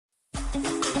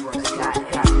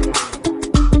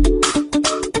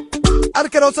a re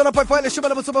kena o tsona paipai leshome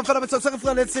le motsomo fela metsotso re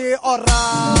fugaletse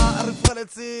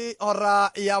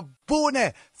ora ya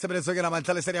bone sebeletso ke na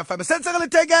mantla le sedi ya fame sentse re le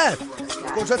tenge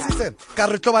ko jwetsitse ka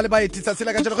re tlo ba le baeti tsatsi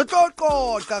la ka jeno re tlo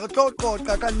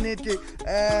qoqa ka nnete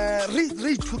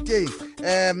re ithuteng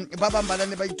ba bang ba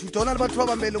ne ba ithuta hona le batho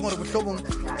ba bang ba leng hore mohlomong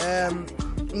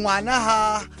ngwana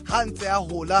ha ntse a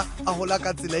hola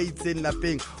ka tsela e itseng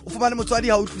lapeng o fumane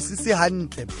motswadi ha o tlisise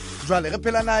hantle jwale re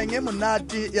phela naheng e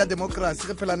monate ya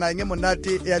democracy re phela naheng e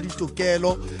monate ya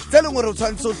ditokelo tse leng hore o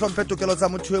tshwanetse o hlomphe tokelo tsa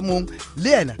motho e mong le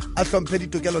yena a hlomphe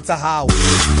ditokelo tsa hao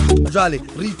jwale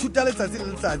re ithuta letsatsi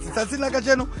le letsatsi tsatsing la ka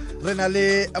jeno re na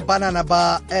le banana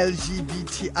ba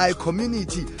LGBTI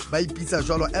community ba ipitsa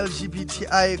jwalo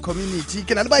LGBTI community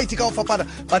ke na le baiti ka o fapana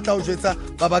ba tla o jwetsa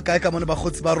ba ba kae ka mone ba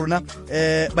khotsi ba rona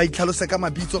ba itlhalose ka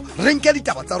mabitso re nke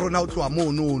ditaba tsa rona o tloa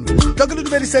monono tlo ke le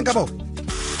dumediseng ka bo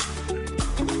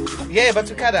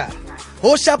Ba2cada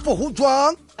ho shapo ho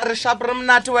jwang re shapo re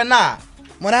mnate wena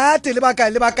monate le ba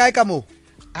kae ka mo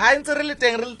ha ntse re le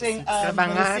teng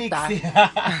bangata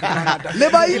le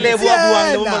ba ile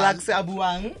buang le Molax a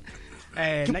buang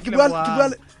ke bua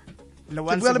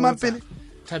le mampele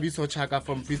Tabiso Chaka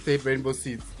from Free State Rainbow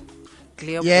Seeds.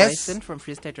 Cleo Yes. Poison from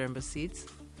Free State Rainbow Seeds.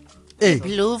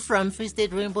 Blue from Free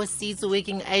State Rainbow Seeds,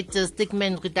 working at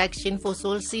stigma reduction for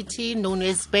Soul City, known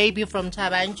as Baby from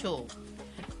Tabancho.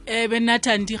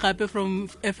 Benatandi Rape from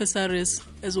FSRS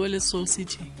as well as Soul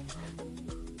City.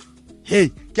 hey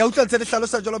ke a utlwa ntse le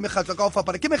hlalosa jalo mekgatlo ka o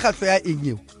fapana ke mekgatlo ya eng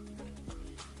eo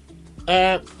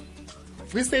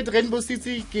Free State Rainbow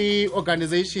City ke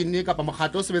organization kapa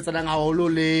mokgatlo o sebetsanang haholo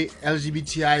le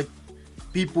LGBTI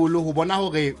people ho bona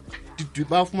hore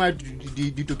ba fumana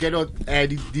ditokelo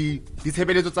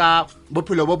ditshebeletso tsa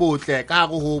bophelo bo botle ka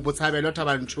hare ho Botshabelo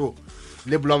Thabanchu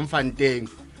le Bloemfontein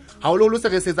haholo se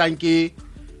re setsang ke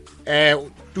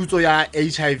tutso ya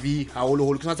HIV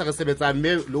haholo ke se re sebetsang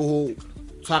mme le ho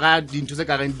tshwara dintho tse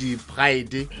kareng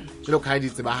di-pride jalo ka di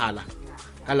tsebahala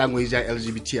ka language ya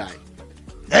LGBTI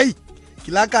hey ke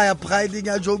la ka ya pride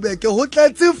ya Joburg ho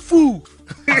tletse fu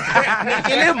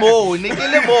Nikele mo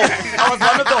I was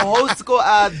one of the hosts ko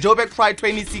Joburg Pride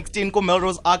 2016 ko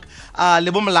Melrose Arc le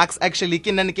bo Molax actually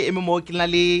ke nna ke mo ke na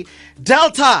le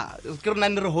Delta ke rena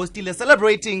re hostile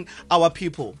celebrating our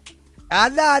people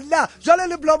ala jwale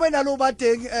le blobo ena lo ba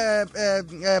teng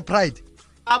pride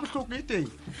a bohloko teng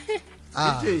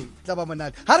tla ba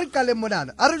monate ha re qaleng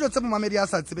monana a re jotse momamedi a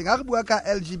sa tsebeng ha re bua ka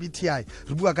LGBTI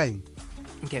re bua ka eng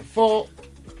Okay.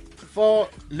 For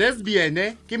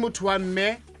lesbian ke motho wa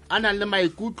mme a nang le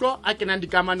maikutlo a kenang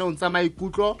dikamanong tsa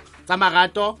maikutlo tsa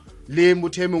marato le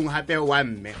motho e mong hape wa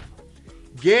mme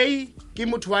gay ke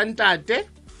motho wa ntate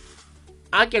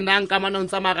a kenang kamanong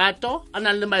tsa marato a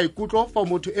nang le maikutlo for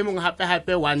motho e mong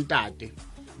hape wa ntate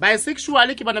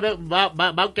bisexual ke bana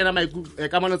ba kena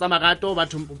kamanong tsa marato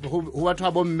batho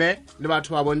ba bomme le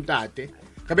batho ba bontate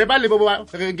re be ba le bo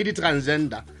re ke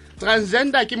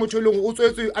transgender ke motho le o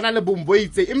tswetswe ana le bombo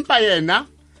itse empa yena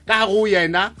ka haro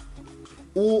yena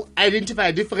o identify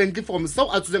differently from so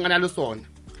a tsweng ana le sona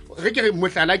re ke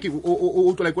mohlala ke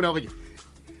o tlola ikona hore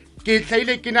ke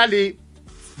hlaile ke na le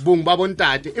bong ba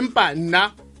bontate empa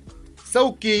nna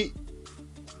so ke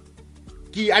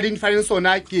identify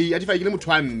sona ke identify ke le motho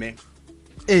wa mme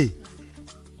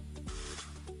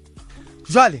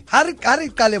jwale ha re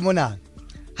qale mona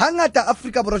hangata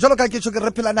Afrika Borwa jalo ka ke tshwe ke re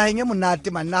phela naheng e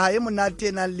monate naha e monate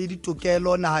na le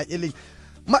ditokelo naha e leng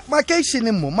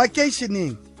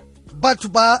makeisheneng batho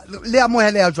ba le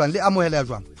amohela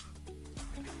jwang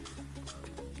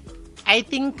I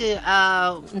think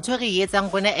ntho re etsang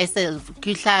gona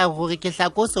ke tla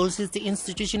ko Soul City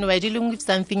Institution we're dealing with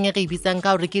something re bitsang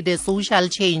ka hore ke the social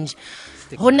change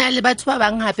hona le batho ba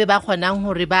bang hape ba khonang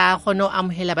hore ba khono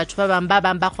amohela batho ba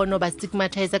bang ba khono ba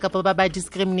stigmatize ka ba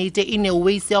discriminate in a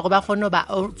way se go ba khono ba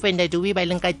offended we ba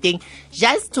leng ka teng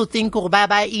just to think gore ba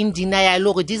in denial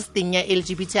gore this thing ya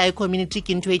LGBTI community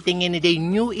ke ntho e teng and they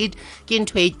knew it ke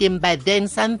ntho e teng but then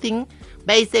something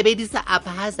ba isebedisa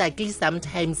haphazardly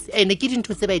sometimes and ke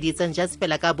dintho tse ba di etsang just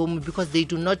fela ka bomo because they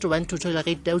do not want to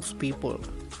tolerate those people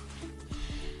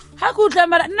ha go tla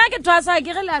mara nna ke Twasa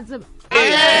ke re la tseba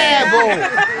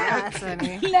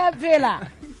le phela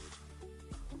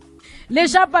le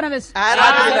shapana bes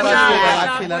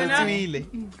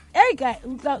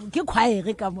ke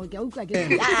khwaere ka mo ke utlwa ke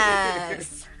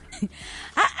yes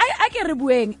a ke re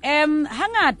bueng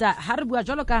hangata ha re bua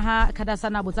jalo ka ha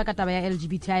khadasana botsa ka taba ya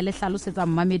LGBTI le hlalosetsa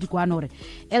mmamedi kwana hore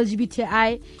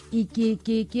LGBTI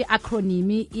ke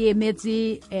acronym e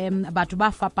emetse batho ba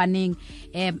fapaneng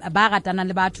ba ratana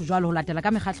le batho jalo ho latela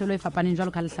ka mekgahlelo e fapaneng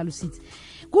jalo ka le hlalositse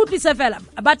go utlwise fela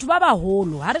batho ba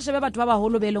baholo ha re shebe batho ba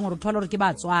baholo be leng gore thola gore ke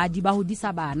batswadi ba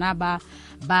hodisa bana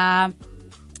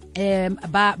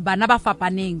bana ba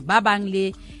fapaneng ba bang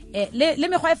le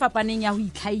mekgwa e fapaneng ya ho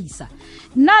itlhaisa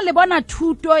nna le bona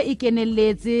thuto e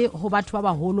kenelletse ho batho ba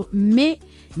baholo mme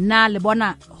na le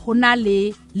bona ho na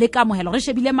le kamohelo re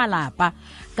shebile malapa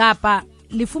kapa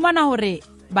le fumana hore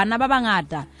bana ba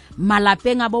bangata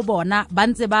malapeng a bo bona ba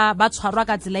ntse ba tshwarwa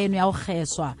ka tsela eno ya ho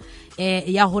kgeswa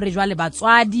ya hore jwale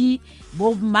batswadi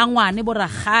bo mangwane bo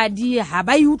ragadi ha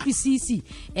ba iutlwisisi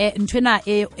nthwena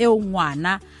eo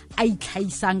ngwana a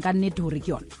itlhaisang ka nnete hore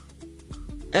ke yona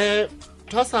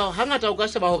Twasa hangata o ka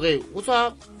sheba hore o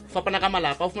tswa fapana ka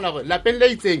malapa o fumana hore lapeng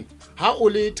le itseng ha o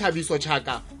le Thabiso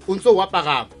Chaka o ntse o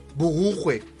apara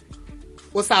borukgwe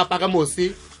o sa apara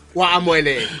mosi wa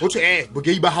amoele ho thwe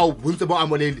bogei ba hao bontse bo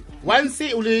amolele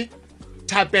once o le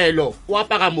Thapelo o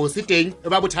apara mosi teng e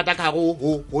ba bothata ka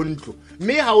ho ntlo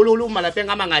mme ha o le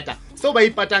malapeng a mangata seo ba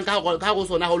ipatang ka go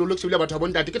sona ha o le shebile batho ba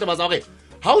bontate ke taba tsa hore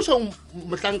ha o tshong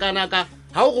mohlankana ka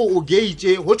ha o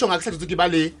geitse ho tshong a ke sa tse ke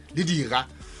ba le dira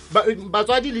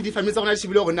batswadi le di-family tsa rona di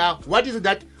shebile gore na what is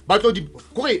that ba tlo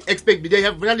kore expect they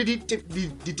have le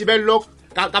ditebello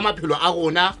ka maphelo a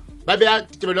rona ba beya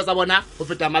ditebello tsa bona ho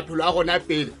feta maphelo a rona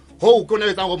pele ho ke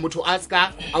ona etsang gore motho a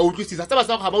ska a utlwisisa tse ba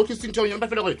sa go ba utlwisisa ntho yona ba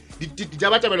fela gore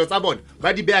ditebello tsa bona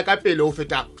ba di beya ka pele ho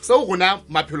feta seo rona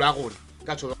maphelo a rona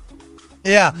ka tsho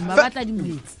yeah ba batla di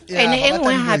moetsi ene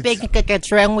engwe hape ke ka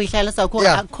trang we hlalosa gore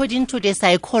according to the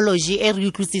psychology e re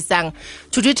utlwisisang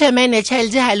to determine a child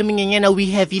ha le monyenyana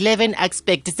we have 11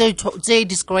 aspects tse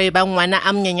describe ngwana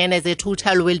a monyenyana as a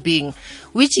total well-being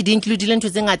which it include ntho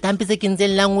tse ngata hampe tse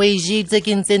kintseng language tse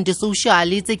kintseng the social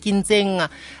tse kintseng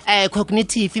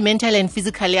cognitive mental and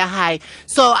physical ya high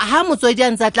so ha motswedi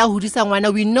a ntse tla hodisa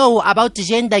ngwana we know about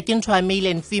gender ke ntho male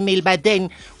and female but then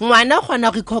ngwana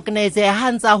khona recognize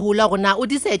ha ntsa hula rona o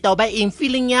diseta ba in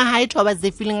feeling ya high towards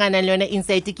the feeling ana le yona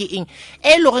inside ke eng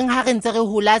e loreng ha re ntse re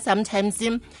hula sometimes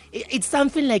it's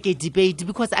something like a debate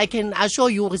because I can assure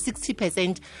you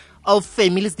 60% of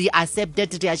families they accept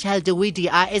that their child the way they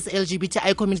are as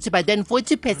LGBTI community but then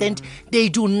 40% they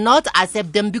do not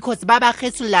accept them because baba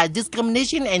khesula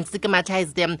discrimination and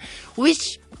stigmatize them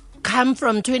which come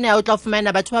from twin out of man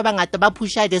batho ba bangata ba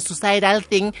pusha the suicidal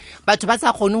thing batho ba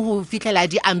sa khone ho fitlela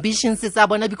di ambitions tsa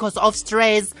bona because of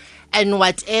stress and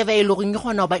whatever e loreng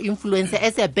gona ba influence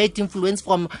as a bad influence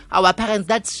from our parents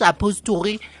that's supposed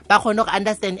to ba khone go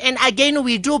understand and again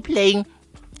we do playing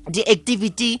the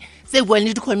activity say when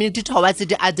the community towards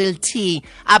the adulthood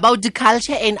about the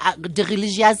culture and the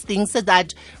religious things so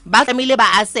that ba family ba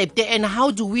accept and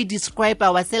how do we describe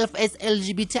ourselves as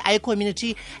LGBTI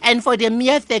community and for the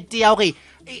mere fact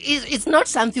it's not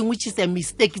something which is a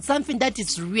mistake it's something that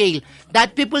is real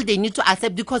that people they need to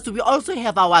accept because we also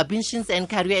have our ambitions and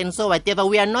career and so whatever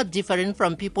we are not different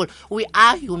from people we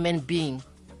are human beings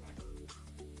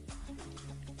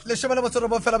le shebela botsoro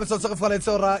bo fela botso go fela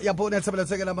tsora ya bone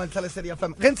tshebeletso ke la mantlhalesedi ya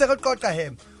fam re ntse re qoqa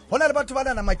he hona le batho ba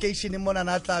na makeishene mona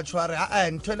na tla tshware a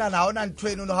ntwena na hona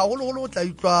ntweno no ha holo tla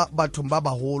utlwa batho ba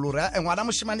baholo re ngwana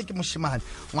moshimane ke moshimane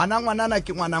ngwanana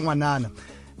ke ngwanana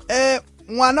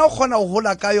ngwana o khona ho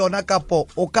hola ka yona kapo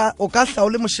o ka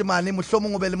hlaole moshimane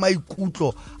mohlomong o be le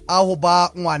maikutlo a ho ba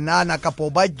ngwanana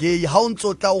kapo ba gay ha o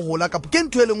ntso tla o hola kapo ke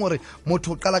ntwe le ngore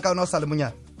motho o qala ka yona o sa le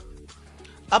monyana.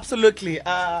 Absolutely.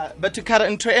 Ba2cada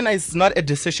and Twasa is not a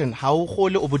decision. How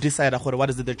whole or decide what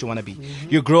is it that you want to be?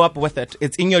 You grow up with it.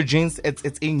 It's in your genes.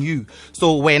 It's in you.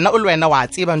 So when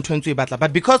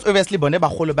but because obviously to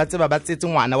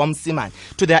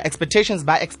their expectations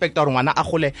by expect or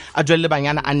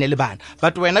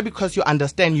but when because you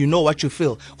understand, you know what you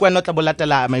feel. When not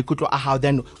how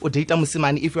then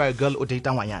if you are a girl or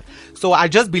data. So I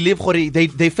just believe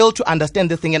they fail to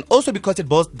understand the thing, and also because it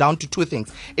boils down to two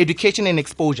things: education and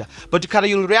exposure. But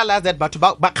you'll realize that but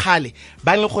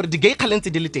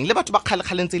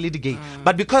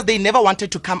because they never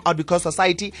wanted to come out because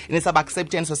society is about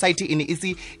acceptance, society is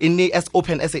as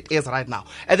open as it is right now.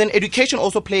 And then education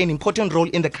also play an important role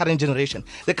in the current generation.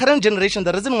 The current generation,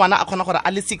 the reason why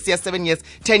only 6 years, 7 years,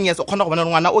 10 years is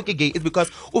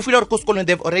because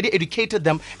they've already educated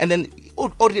them, and then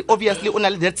obviously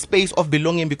only that space of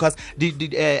belonging because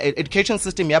the education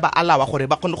system allow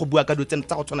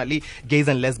gays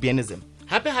and lesbianism.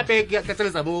 Happy ke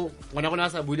tseletsa bo ngwana gona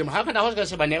sa buile mo ha kana go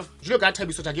se bane jilo ka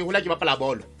Thabiso Chaka ke hola ke bapala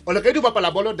bolo o le ke di bapala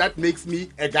bolo that makes me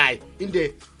a guy in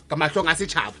the kamahlong a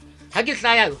setšhaba ha ke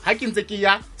hlaya ha ke ntse ke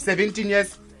ya 17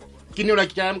 years ke ne la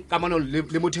ke kamano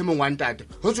le motho e mong wa ntate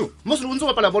hotso mo se ntse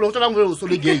go bapala bolo go tla ngwe so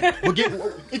le gay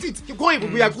it's go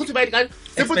ya go tse ba ka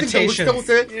se putting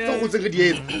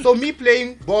so me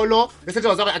playing bolo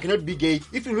I cannot be gay.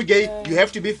 If you look gay you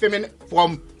have to be feminine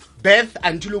from birth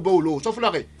until bolo so for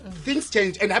like things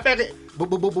change and happen bo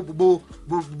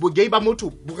gay ba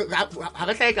motho ha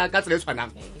re tla ka tsela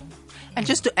tshwanang. And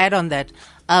just to add on that,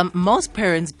 most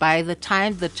parents, by the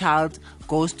time the child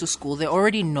goes to school, they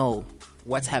already know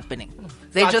what's happening.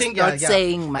 They're just not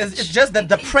saying much. It's just that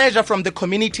the pressure from the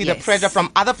community, the pressure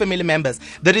from other family members,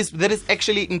 there is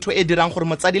actually into a dirang gore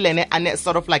motsadi lene and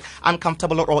sort of like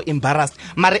uncomfortable or embarrassed.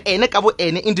 Mare ene ka bo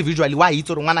ene individually why itse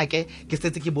re ngwana ke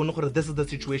setse ke bone gore this is the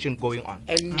situation going on.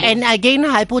 And again,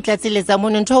 hypotlatseletsa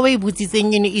mono ntho we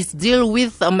butsitseng is deal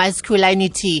with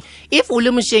masculinity. If ule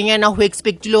moshenyana who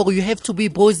expect you have to be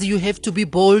bossy, you have to be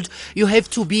bold, you have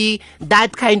to be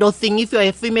that kind of thing. If you're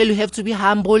a female, you have to be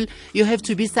humble, you have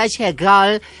to be such a girl.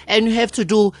 And you have to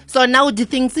do so now the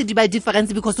things by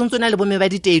difference because untona le bomme ba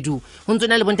ditedu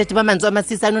untona le bontate ba mantswa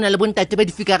masisano na le bontate ba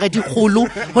difikara di khulu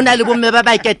hona le bomme ba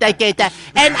ba keta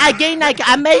and again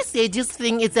I may say this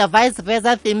thing it's a vice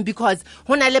versa thing because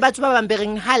hona le batho ba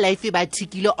bambereng ha life ba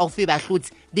thikile of ba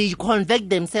hlotse they convert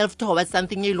themselves towards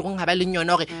something e leng ha ba le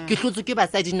nyona hore ke hlotse ke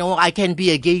basadi no I can be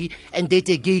a gay and date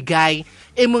a gay guy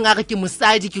e mong a re ke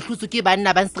mosadi ke hlotse ke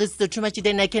banna ba stress too much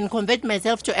then I can convert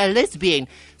myself to a lesbian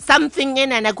something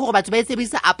in and I go batho ba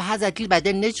sebisa haphazardly but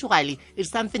then naturally it's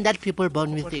something that people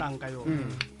born with it.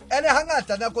 Ene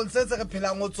hangata na konsetse re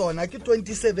phelang go tsona ke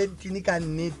 2017 ka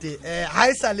nnete ha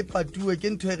e sa le patuwe ke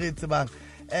ntwe re tsebang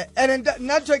and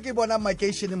nna tshwe ke bona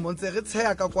vacation montse re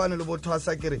tsheya ka kwana le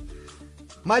bothwasa ke re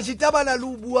majita bana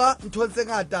le bua ntho tse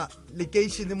ngata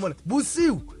location mona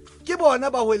busiu ke bona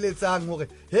ba hweletsang hore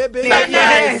he be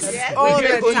all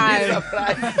the time.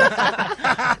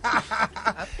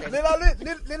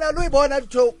 le la lo bona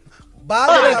ntho ba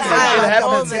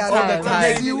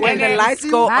when the lights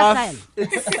go off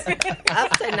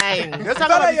After 9.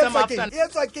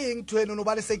 etswa ke eng tweno no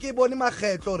ba le se ke bone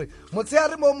magetlo re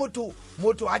motseare mo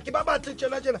motho a ke ba batle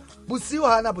tjena bosiu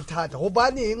hana bothata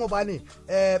gobane eng gobane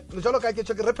jalo ka ke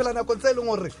tshwe re phela na kontse le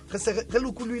ngore re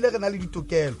lokuluile re na le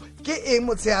ditokelo ke eng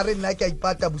motseare nna ke a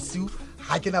ipata bosiu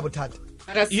ha ke na bothata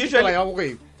usually ya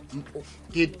gore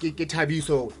ke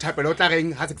thabiso thapelo tla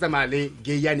reng ha se tsamaya le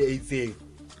gay yane e itseng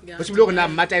o se bile go na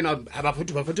mataino ba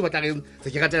fotho ba tla reng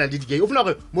se ke ratela le digay o funa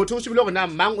gore motho o se bile go na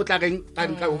mang o tla reng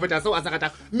ka o feta so a sa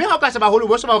rata mme ga o ka se ba holo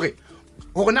bo se ba gore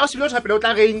go na o se bile go thapela o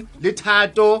tla reng le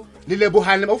thato le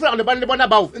lebohane o funa le ba le bona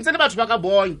bao ntse le batho ba ka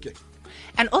bonke.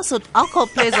 And also, alcohol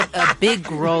plays a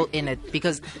big role in it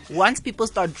because once people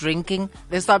start drinking,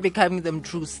 they start becoming their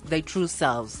true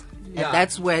selves. And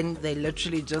that's when they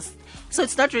literally just... So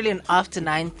it's not really an after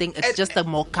 9 thing. It's just a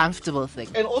more comfortable thing.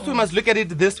 And also we must look at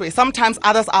it this way. Sometimes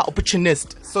others are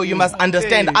opportunists. So you must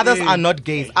understand others are not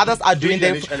gays. Others are doing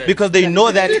them because they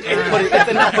know that it's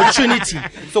an opportunity.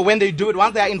 So when they do it,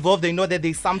 once they are involved, they know that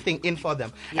there's something in for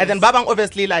them. And then Babang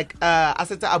obviously like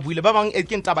Aseta Abuile, Babang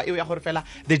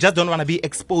they just don't want to be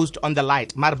exposed on the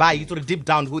light. Marba, you sort of deep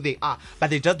down who they are, but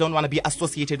they just don't want to be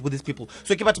associated with these people.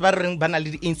 So keep banal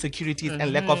insecurities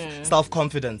and lack of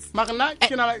self-confidence.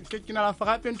 La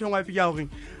frappe ntho ngwa pika hore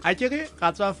a kere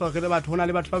ga tswa fa re le batho hona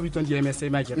le batho ba bitswang di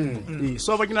MSA market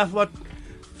so ba kina batho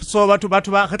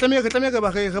ba re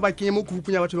tlametse re ba kenye mo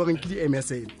kupunya batho ba reng ke di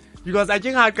MSA because a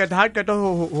kere ha qeta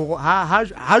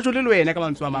ha jole le wena ka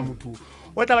mantswe a mamotho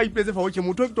o tla ba ipetse fa o ke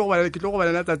motho ke tlo go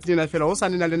bala na tsatsing na fela o sa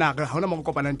nena le naga ha ona mo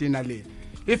kopanang teng na le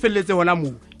e felletse hona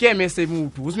mo ke MSA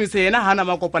motho o se yena hana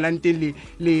ma kopanang teng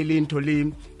le ntho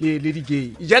le di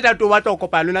gay ja da to batla go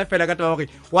kopana lona fela ka taba hore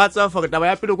wa tsa for taba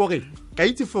ya pele go re ka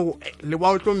itse for le wa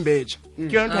o tlombetša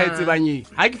ke yona tla itse banye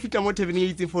ha ke fitla mo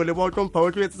teveni itse for le wa o tlompa o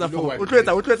tloetsa for o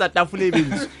tloetsa tafole e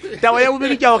bentse taba ya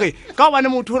bobedi ke hore ka bana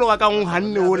motho lo ka ngong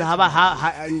hanne o le ha ba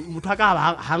motho ka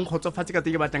ha nkgotsofatse ka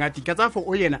teng ba tanga tika tsa for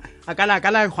o yena a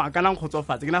kana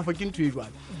nkgotsofatse ke na for ke ntwe e jwale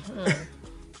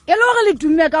e le gore le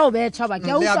tumme ka o betšha ba ke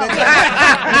a utlwa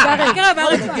ka ba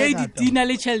re gay di tina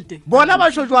le tšhelete bona ba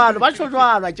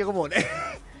tshojwana ke go bone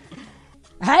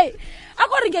hai a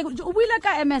go re ke o buile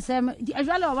ka MSM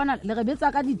jwale wa bona le re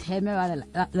betsa ka ditheme ba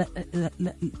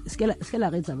skela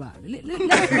re tsa ba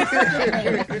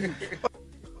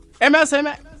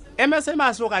MSM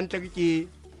a so ga ntle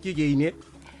ke gaine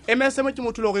MSM ke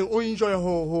motho le gore o enjoy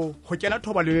ho kena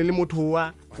thobalano le motho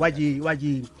wa ge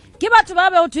ke batho ba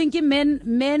be o tweng ke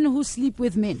men who sleep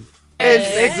with men.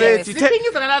 Exactly. Sleeping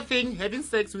is another thing, having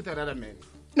sex with another man.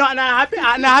 No, happy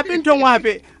ntong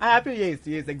happy. Happy yes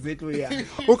exactly yeah.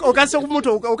 O ka se go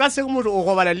motho o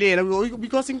go bala le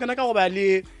because in kana ka go ba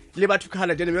le le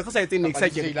ba2cada jene me go sa etse next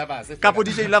again kapo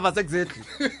DJ lovers exactly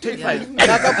take 5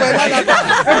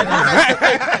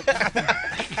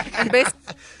 And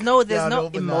no, there's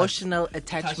no emotional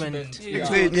attachment to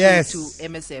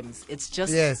MSMs. It's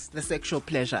just the sexual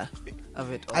pleasure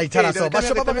of it all. I tell us so.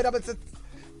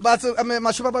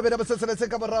 Mashuba babedi ba tsetse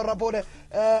ka borao rapone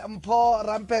mpho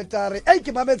rampetare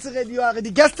ke mametse radio re di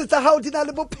guests tsa hao di na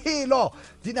le bophelo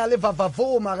di na le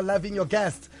vavavoma loving your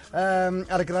guest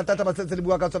are ke ratata ba tsetse le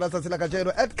bua ka tsona tsa tsela ka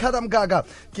jeno @kadamgaga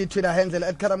ke Twitter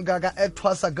handle @kadamgaga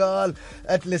 @twasa girl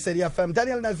 @lesedi FM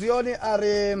Daniel Nazioni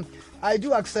are I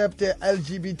do accept the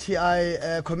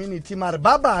LGBTI community mar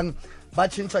babang ba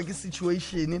tshintshwa ke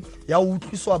situation ya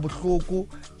utlwiswa bohloko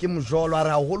ke mojolo a re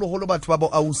haholo batho ba bo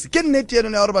ausi ke nnete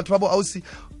eno ya hore batho ba bo ausi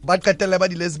ba qetella ba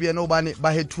di lesbian o bane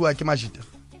ba hethuwa ke majita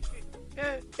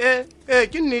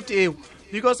ke nnete eo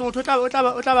because motho o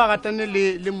tla ba ratane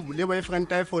le boyfriend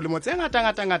tae for le mo tse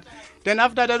ngata then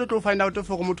after that to find out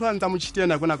for motho a ntsa mo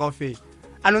chitena kona ka ofela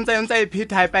anontsha e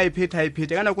pheta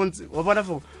kana go o bona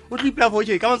for o tlipla for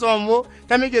ke ka motho mo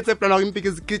tameketse plan go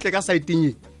mpike ke tle ka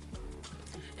site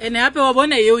ene hape wa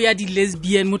bona eo ya di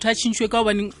lesbian motho a tshintshwe ka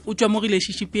hobaneng o tswa mo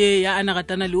relationship ya ana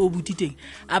ratana le o butiteng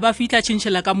a ba fitla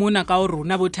tshintshela ka mona ka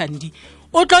rona bothandi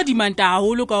o tlo dimanta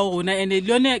haholo ka rona ene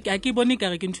le yone a ke bone ka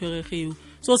re ke ntshweregeo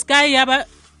so sky ya ba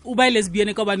o ba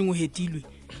lesbian ka hobaneng o hetilwe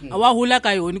a wa hola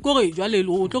ka yone ko re jwale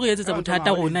o tlo go etsetsa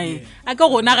bothata rona a ka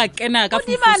rona ga kena ka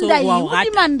fufuso wa o rata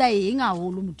dimanda eng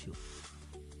haholo motho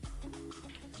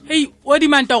hey o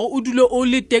dimanta go o dule o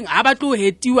le teng a ba tlo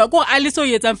hetiwa ko a le so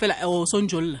yetsang fela o so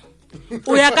njolla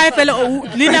o ya kae fela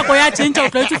le nako ya change o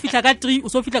tlo fitla ka 3 o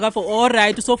so fitla ka 4 all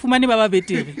right so fumane ba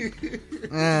betere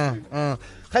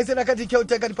ga isena ka dikhe o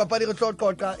teka dipapadi re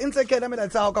tlotloqa ntse ke ena mela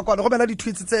tsa go ka kwana go mena di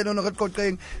tweets tse eno re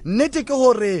tlotleng nnete ke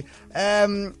hore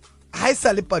ha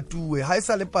isa le patue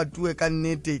ka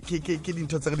nnete ke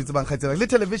dintho tse re di tsebang khaitsela le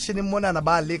television mona na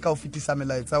ba le ka o fitisa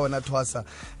melaetsa wena Twasa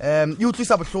e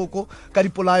utlwisa bohloko ka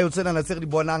dipolayo tsena na tse re di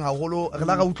bonang haholo re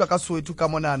la ga utlwa ka Soweto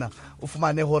ka monana o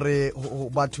fumane hore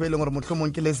batho be leng hore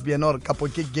mohlomong ke lesbian or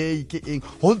kapo ke gay ke eng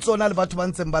ho ntsona le batho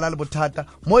ba ntseng bana le bothata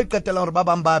mo e qetela hore ba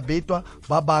bang ba betwa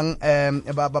ba bang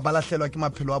ba lahlelwa ke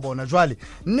maphelo a bona jwale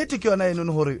nnete ke yona eno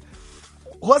hore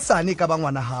ho sane ka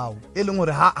bangwana hao e leng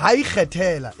hore ha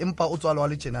ikgethela empa o tswalwa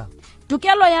le tjena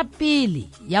tokelo ya pele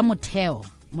ya motheo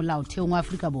molaotheong wa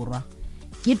Afrika Borwa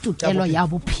ke tokelo ya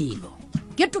bophelo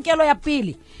ke tokelo ya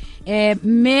pele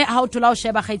mme ha o thola o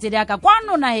sheba khaitsedi ya ka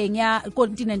kwano naheng ya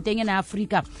kontinenteng ena ya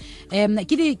Afrika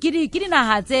ke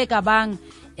dinaha tse ka bang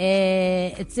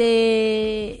tse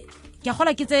ke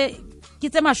gola ke tse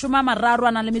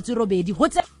 38 ho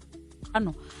tse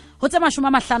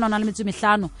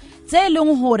 55 tse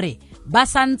leng hore ba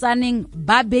santsaneng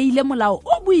ba beile molao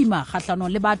o buima kgahlano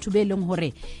le batho be leng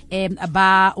hore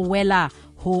ba wela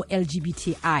ho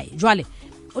LGBTI jwale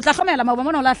o tla tlhomela maoba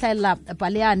mona o la hlaella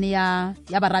paleane ya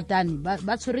baratani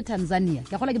ba tshwere Tanzania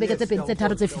ke gola ke beketse pedi tse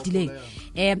tharo tse fitileng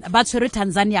ba tshwere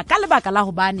Tanzania ka lebaka la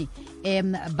hobane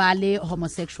ba le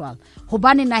homosexual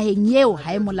hobane naheng eo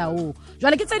ha e molao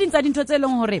jwale ke tse ding tsa dintho tse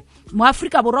leng hore mo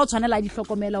Afrika Borwa o tshwanela a di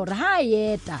hlokomela hore ha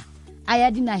yeta a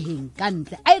ya dinaheng ka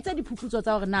ntle a etsa diphuputso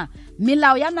tsa hore na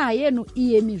melao ya naha eno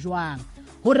e eme jwang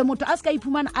hore motho a ska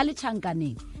iphumana a le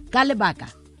tjhankaneng ka lebaka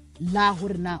la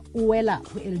hore na o wela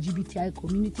ho LGBTI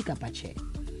community ka patche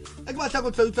ke batla go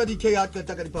tla dikhe ya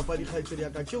qeta ka dipapadi khaitsedi ya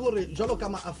ka ke hore jalo ka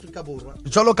ma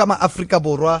Afrika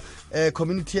Borwa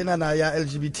community ena na ya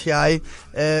LGBTI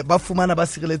ba fumana ba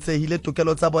sireletsehile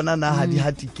tokelo tsa bona na ha di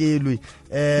hatikelwe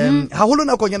haholo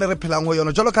nakong ena re phelang ho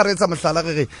yona jalo ka re etsa mohlala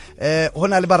re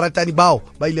hona le baratani bao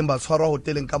ba ileng ba tshwarwa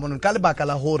hoteleng ka monong ka lebaka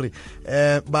la hore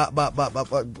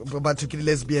ba thukile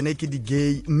lesbian ke di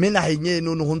gay mme naheng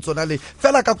eno no ho ntsona le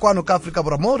fela ka kwano ka Afrika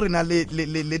Borwa mo re na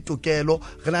le tokelo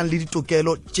re na le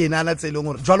ditokelo nana tse leng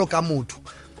hore jwalo ka motho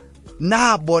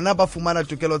na bona ba fumana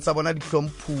tokelo tsa bona di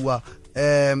hlomphuwa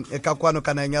ka kwano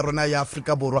kana ya rona ya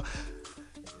Afrika Borwa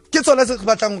ke tsona se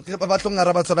batlong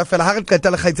araba tsona fela ha re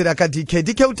qeta le khaitsedi ka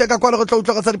DK o teka kwalo go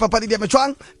tlotlwa tsa dipapadi di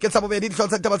emetswang ke tsa bobedi di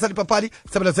hlotsa taba tsa dipapadi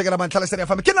sebele se ke la mantla se ya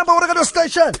fama ke namba o radio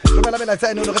station romela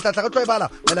melatsa eno re tla go tlo e bala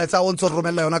melatsa o ntso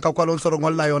romela yona ka kwalo o ntso re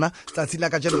ngolla yona tsatsi la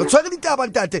ka jeno re tshwere ditaba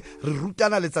ntate re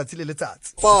rutana letsatsi le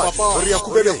letsatsi re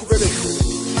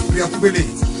ya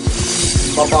kubeletsa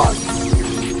Baba.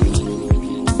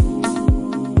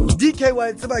 DK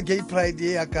wa tseba gay pride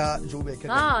ya ka Joburg ke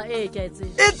a itse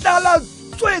e tala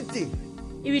tswete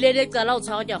ibile le qala o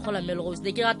tshwara ke a gola Melrose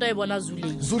le ke rata e bona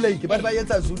Zulei ke ba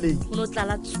etsa Zulei o no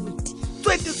tlala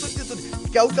tswete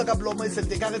ke a utla ka blomo e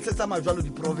sente ka re tsetsa majwalo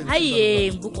di province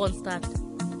haye bu constant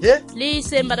le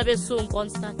se mbada be so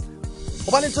constant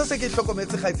o ba le tshose ke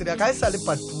hlokometse khaitsedi ka e sa le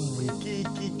patue ke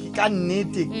ka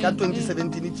nnete ka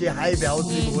 2017 tje haebe ha o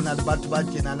tsebe hona le batho ba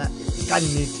tjenana ka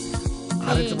nnete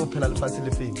ha re tsebe phela lefatshe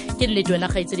le feng ke nnete wena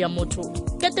kgaitsedi ya motho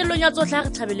ketelong ya tsotlhe ga re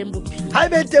thabeleng bophelo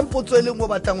haebe tempotso e leng mo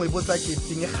batlang o e botsa ke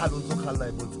feng e kgalotso kgalla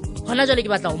e botsa gona jale ke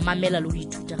batla go mamela le go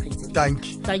ithuta kgaitsedi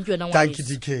thank you wena thank you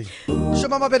DK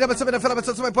shoma mabedi ba tsebela fela ba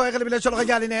tsetse ba poega le bile tsholo ga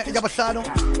nyane ne ya bohlano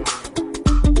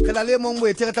ke na le mong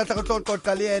moeti re tlatla go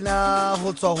tlotla le ena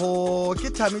ho tswa ho ke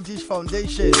Tammy Dish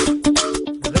Foundation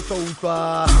re tlo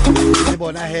utlwa le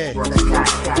bona he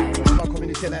ba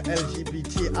community na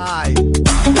LGBTI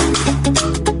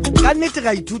ka nnete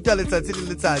ga ithuta letsatsi le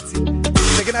letsatsi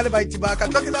se ke na le baiti ba ka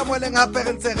tlo ke la mo leng hape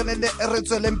re ntse re ne re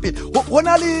tsweleng pele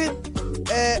hona le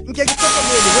nke ke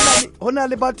tsotlele hona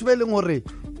le batho ba leng hore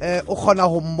o khona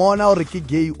ho mmona hore ke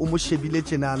gay o mo shebile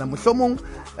tjenana mohlomong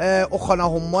o khona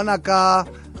ho mmona ka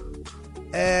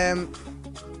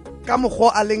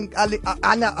mokgo a leng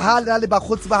ha le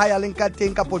bakgotsi ba hae a leng ka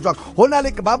teng ka pojwang hona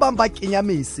le ba bang ba kenya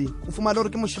mese o fumana hore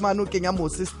ke moshimane o kenya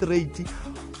mose straight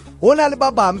hona le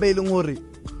ba bang ba leng hore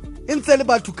ntse le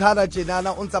Ba2cada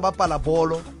tjenana o ntsa ba pala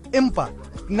bolo empa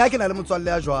nna ke na le motswalle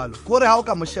ya jwalo kore ha o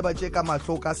ka mo sheba tje ka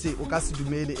mahlo o ka se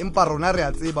dumele empa rona re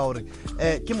a tseba hore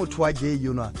ke motho wa gay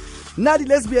yona nna di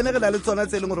lesbian re na le tsona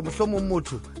tse leng hore mohlomong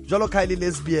motho jwalo ka ile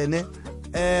lesbian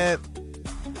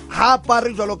ha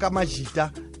pare jwalo ka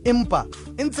majita empa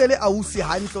ntse le ausi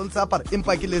hantle ntse apara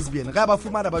empa ke lesbian ga ba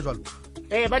fumana ba jwalo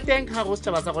ba teng ka go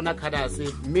setaba sa gona khadase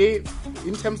me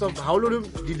in terms of how lo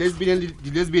di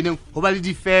lesbian ho ba le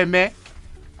di feme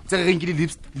tse re reng ke di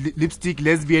lipstick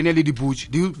lesbian le di butch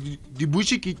di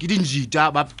butch ke di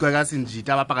njita ba qaka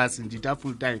sinjita ba paka sinjita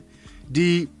full time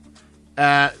di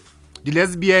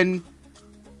lesbian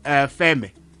femme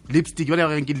lipstick ba re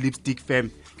reng ke lipstick femme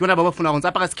ke bona ba ba funa go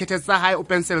ntsa paka skete sa high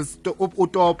open cells o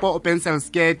topo open cell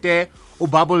skete o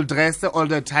bubble dress all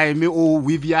the time o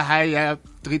weave ya high ya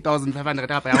 3500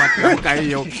 apa ya wa ka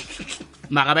yo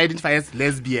mara ba identify as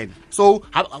lesbian so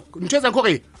ntse tsa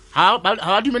gore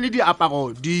ha dumele di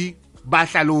aparo di ba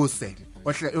hlalose o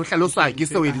hlaloswa ke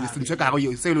seo e sentse ka go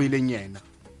se lo ileng yena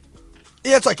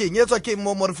e etswa ke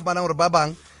mo re fumana hore ba bang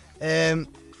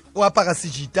o apara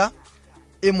sejita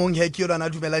e mong he ke yona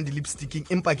dumelang di lipsticking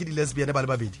empa ke di lesbian ba le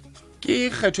babedi ke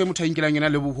kgetho e motho a inkelang yena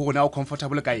le bo rona o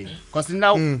comfortable ka eng because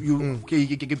now you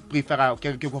ke prefer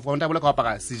ke comfortable ka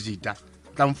apara sejita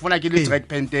tla mfuna ke le drag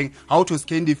painting how to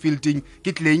candy filting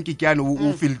ke tleng ke kana o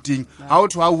filting how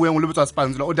to how weng o le botsa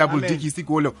spanzola o double dick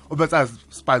isikole o botsa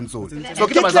spanzola so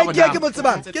ke ba za bona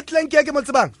ke tleng ke mo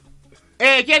tsebang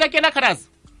ke na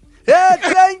khadas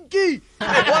Tlenki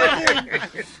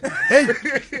hey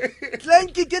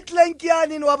Tlenki ke Tlenki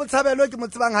yani no wa botshabelo ke mo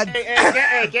tsebang ha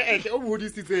o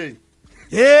bodisitseng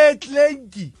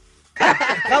Tlenki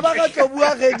ka ba ka tlo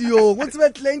bua radio go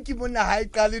tsebe Tlenki monna ha e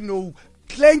kale no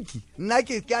Tlenki nna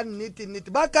ke ka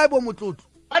nnete ba kae bo motlotlo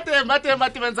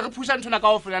mate ntse re pusha ntona ka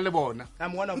ofela le bona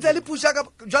ntse le pusha ka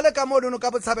jwale ka mono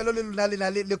ka botshabelo le lona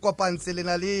le kopantse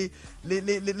lena le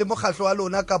mogahlo wa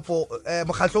lona kapo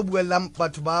mogahlo buellang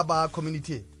batho ba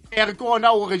community re ke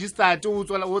ona o registered o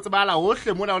tswela o tsebala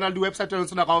hohle mona ona le website ya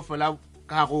tsona ka ofela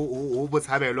ka go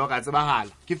botshabelo ka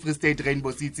tsebahala ke Free State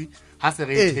Rainbow City ha se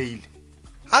re tail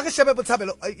ha re shebe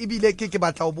botshabelo ibile ke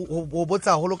batla ho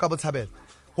botsa holo ka botshabelo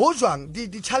ho jwang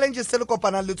di challenges se le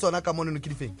kopanang le tsona ka mono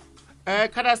ke difeng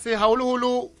kada se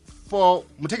haholo for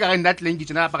motheka ga nna tleng ke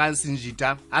tsena pa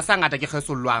sinjita a sa ngata ke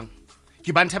kgesolwang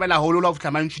ke ba nthabela haholo la go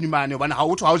tlama ntshini mane bona ha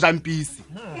o tho ha o jampisi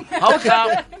ha o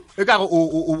tla e ka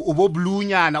o bo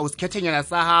bluenyana o skethenyana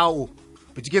sa hao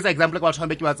but ke sa example ka batho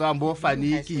ba ke ba tsang bo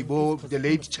Faniki bo the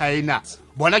late China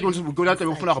bona ke motho go tla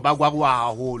go funa go ba gwa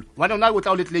haholo bona ona o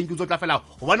tla o le tleng ke o tla fela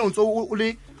go bona o ntse o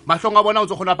le mahlonga bona o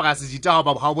tso khona pa sejita ha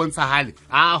o bontsha hale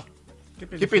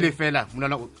ke pele fela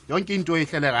mona yonke into e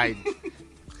hlele right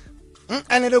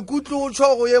ane le kutlo o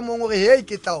tsho go ye mong gore hey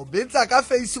ke tla o betsa ka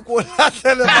face ko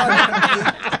latlele bana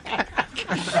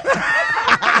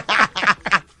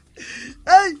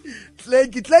hey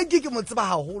Tlenki ke mo tseba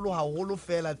haholo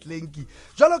fela Tlenki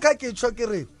jalo ka ke tsho ke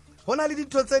re hona le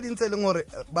ditho tse dintse leng gore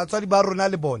batswadi ba rona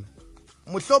le bona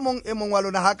mohlomong e mong wa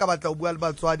lona ha ka batla o bua le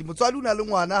batswadi motswadi o na le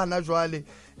ngwana hana jwale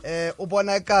o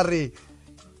bona ka re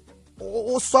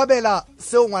o swabela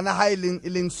seo ngwana ha e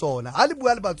leng sona ha le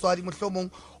bua le batswadi mohlomong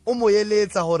o mo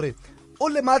yeletsa hore o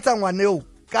le matsa ngwaneo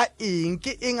ka eng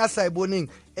ke eng a sa boneng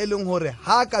e leng hore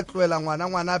ha ka tloela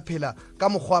ngwana phela ka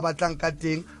mogwa batlang ka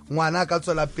teng ngwana ka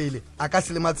tswela pele a ka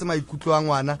se le matse maikutlo a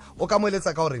ngwana o ka mo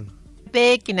eletsa ka hore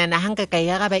be ke nana hanga ka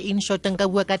ya ga ba in short nka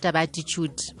bua ka taba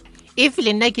attitude if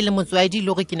le nna ke le motswadi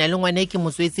le go ke na le ngwana ke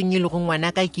motswetseng le go ngwana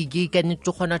ka ke gay ka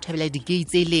ntse gona thabela di gay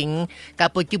tse leng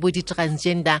kapo ke body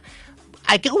transgender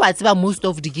a ke wa tseba most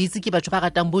of the gays ke batho ba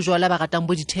ratang bo jwala ba ratang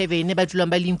bo di-tavern ba dulang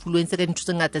ba le influence ka dintho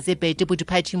tse ngata tse pete bo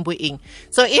di-partying bo eng.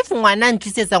 So if ngwana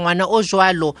ntlisetsa ngwana o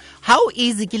jwalo, how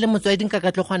easy ke le motswadi nka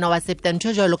ka tlo kgona wa accepta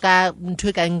ntho jwalo ka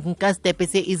ntho ka step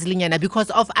se easily nyana because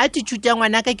of attitude ya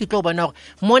ngwana ka ke tlo bona gore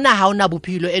mona ha ona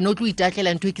bophelo and o tlo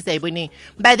itatlela ntho ke sa iboneng.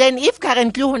 But then if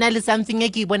currently hona le something e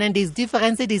ke bonang there is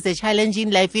difference, there is a challenge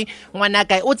in life, ngwana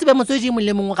ka o tsebe motswedi mo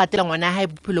le mongwe ratela ngwana ha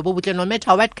bophelo bo botle no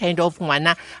matter what kind of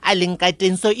ngwana a leng ka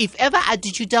teng. So if ever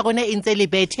attitude ya rona e ntse le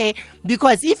bethe,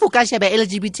 because if o ka sheba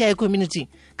LGBTI community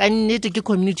ka nnete ke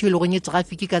community le go nye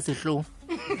traffic ka sehlo.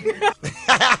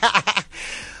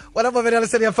 Wala mo vedere la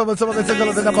serie FM, insomma che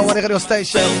sento da Power Radio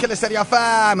Station, che le serie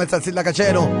FM, tazzi la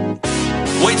caceno.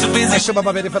 Way too busy. Shaba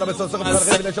ba bene fela beso so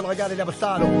per le sono ragazzi di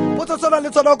Puisano. Potto sono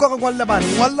le sono con quella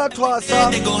mani, walla Twasa.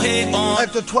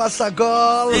 At Twasa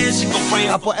girl.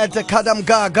 Capo at Kadam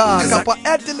Gaga, capo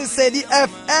at le serie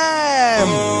FM.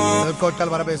 Con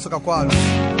calma beso ka kwalo.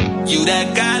 You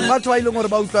that guy. Batho ba ile ngore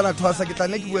ba utlwana Twasa ke tla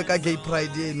ne ke bua ka gay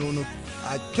pride no.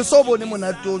 Ke so bone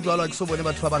monato jwalo ke so bone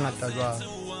batho ba bangata jwalo.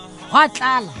 Wa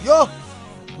tlala. Yo,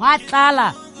 Wa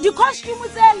tlala. Di costume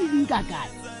tse le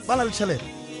dinkakane. bana le tšhelete.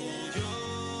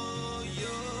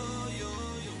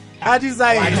 A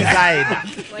design.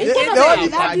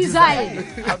 Na design.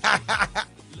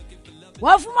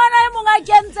 Wa fumana e mong a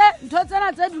kentse ntho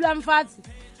tsena tse dulang fatshe.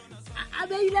 A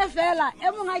beile fela e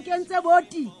mong a kentse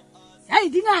boti. Hai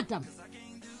dingata.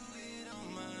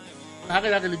 Ha re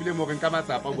le bile mo re nka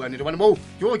matsapa buane le bona mo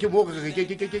ke mo ke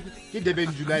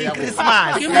Durban July ya go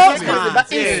Christmas. Ke mo-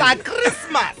 It's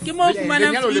Christmas. ke mo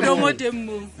fumana freedom o teng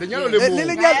mo. lenyalo le mo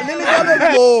Le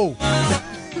mo.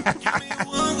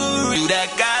 You that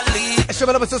guy leave.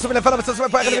 Shaba beso so bene fela beso so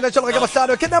per le sono ragazzi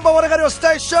Puisano, che number one radio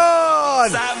station.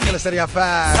 Che le serie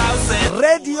FM.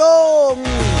 Radio.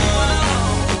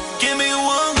 Give me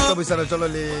one good. Puisano solo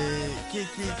le chi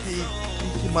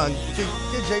man chi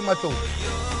J Matlo.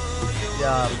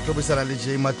 Ya, Puisano le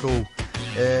J Matlo.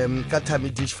 Katami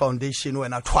Dish Foundation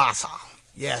wena Twasa.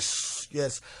 Yes.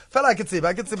 Fela ke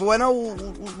tseba wena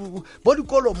bo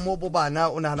dikolo mo bo bana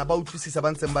o nahana ba utlwisisa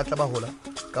ba ntseng ba tla ba hola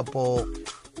kapo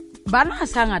Bana ha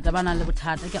sa ngata bana le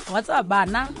bothata. Ke wa tsaba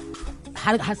bana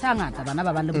ha sa ngata bana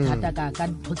ba le bothata ka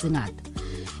ntho tse ngata.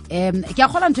 Ke a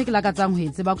kgola ntho ke la ka tsang ho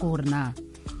etseba ko hore na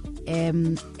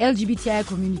LGBTI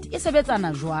community e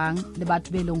sebetsana jwang le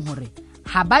batho be leng hore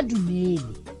ha ba dumele.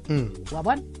 Wa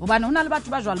bona hobane hona le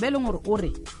batho ba jwalo be leng hore o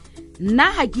re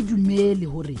nna ha ke dumele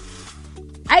hore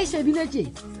a shebile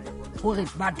tje hore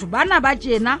batho bana ba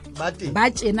tjena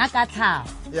ka tlhago.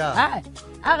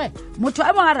 Are motho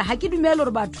a mong a re ha ke dumele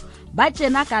hore batho ba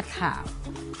tjena ka tlhago.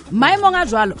 Maemong a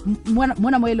jwalo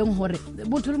mona mo e leng hore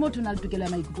motho le motho na le tokelo ya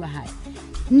maikutlo a hae.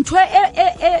 Ntho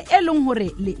e leng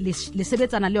hore le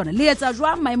sebetsana le yona le etsa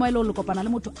jwang maemo e leng le kopana le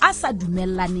motho a sa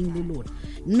dumellaneng le lona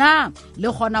na le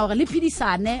kgona hore le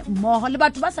phedisane mmoho le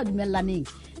batho ba sa dumellaneng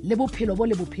le bophelo bo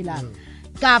le bophelang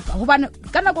kapa hobane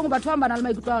ka nako batho ba bana le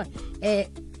maikutlo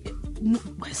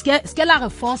ske la re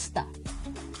foster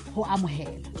ho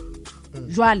amohela.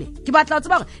 Jwale ke batla ho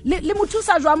tseba hore le motho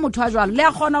sa jwang motho a jwalo le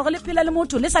a kgona hore le phele le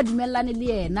motho le sa dumellane le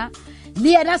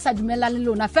yena sa dumellane le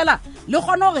lona fela le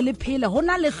kgona hore le phele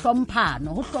hona le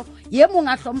hlomphano ho ye mong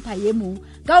a hlompha ye mong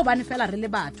ka hobane fela re le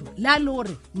batho le a le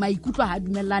hore maikutlo ha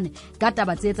dumellane ka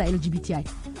taba tse tsa LGBTI.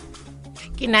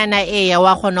 Ke nana ya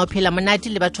wa kgona ho phela monate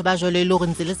le batho ba jolo ile go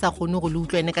ntse le sa kgone go le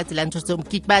utlwane ka tsela ntho tse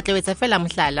ke batla wetsa fela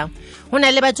mohlala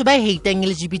hona le batho ba hateang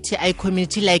LGBTI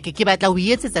community like ke batla ho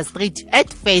etsetsa straight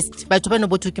at first batho ba no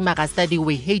botho ke marasta di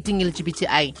we hating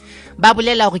LGBTI ba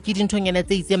bolela hore ke dintho nyana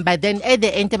tse itseng but then at the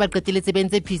end ba qeteletse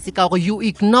bentse peace ka hore you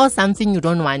ignore something you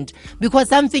don't want because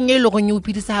something e le go nyu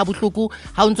phidisa ha bohloko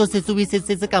ha o ntse setse o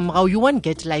isetsetse ka morao you won't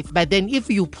get life but then if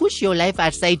you push your life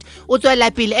outside o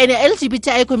tswela pele and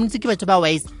LGBTI community ke batho ba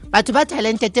batho ba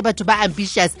talented batho ba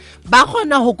ambitious ba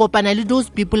kgona ho kopana le those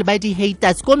people ba di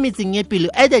haters ko metseng ye pele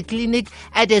at the clinic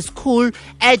at the school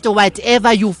at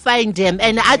whatever you find them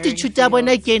and attitude ya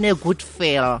bona ke a good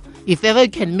fail if ever you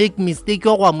can make mistake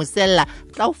go wa musella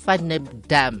tla o fane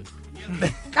dam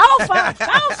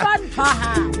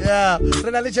yeah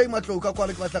re na le J Matlo ka kwa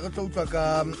le batla go tlotla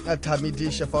ka Tammy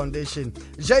Dish Foundation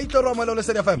J Toro mo le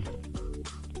serie FM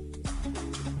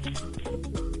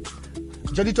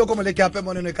Jodi toko mo le ke ape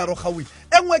mone ne ka ro gawi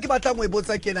engwe ke batla mo e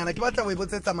botsa kenana ke batla mo e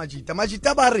botsetsa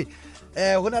majita ba re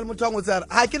hona le motho wa ngotsa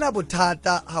ha ke na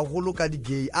bothata ha holo ka di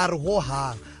gay a re ho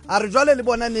hang a re jwale le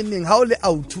bona nenneng ha o le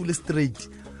out le straight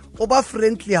o ba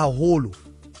friendly ha holo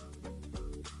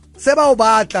se ba o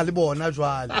batla le bona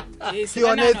jwale ke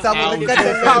yone tsa mo re ka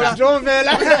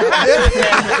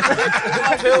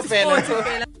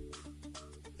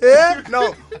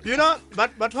No, you know,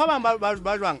 but how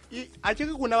about wrong? I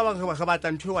think we never about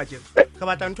and two watches.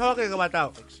 About and talk about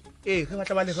out.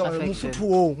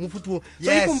 Move football.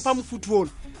 Yes. So you come football.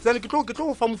 Then you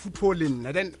go from football in.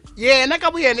 Then, yeah,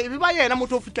 Nakabu and everybody and I'm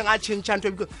to fit and change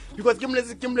because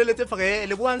Kimlet for a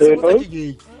once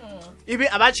if it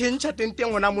about change chatting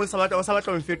when I'm with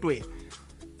Sabato in fit way.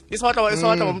 It's what I was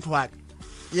sort of to act.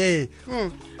 Yeah.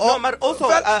 No, but also,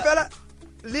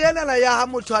 Liana na ya ha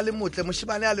motho a le motle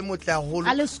moshimane a le motle a holo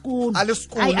Ale school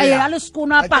ya. ale school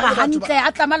na para hantle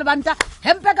a tla malebanta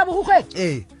hempe ka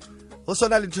bogugwe ho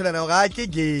sona le thulana ga ke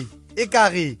gay e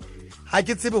kare ha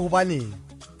ke tsebe ho baneng.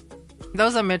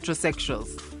 Those are metrosexuals.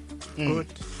 Good.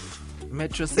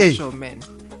 Metrosexual men.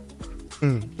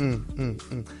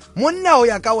 Monna o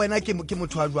ya ka wena ke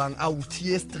motho wa jwang a o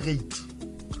tie straight.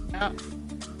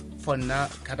 For now,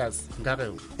 Kadas,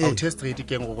 Garo, out straight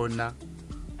ke go rona.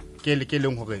 Ke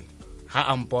leng hore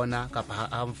ha ampona kapa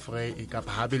ha amfre e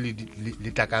kapa ha be le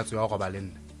takatso ya go ba le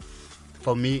nna.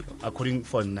 For me, according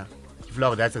for nna, if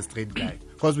love that's a straight guy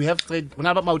because we have straight when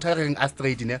about mautareng a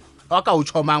straight ne aka o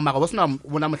chomang mara bosna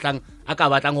bona mohlang aka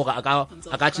batlang hore aka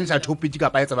chintsha topic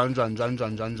kapa etsa bang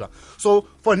jwang. So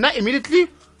for now immediately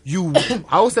you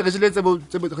how se re letse bo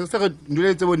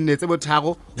nduletse bo nne tse bo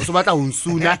tharo o so batla ho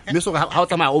nsuna mme so ha o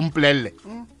tsamaya o mplelle.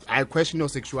 I question your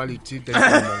sexuality.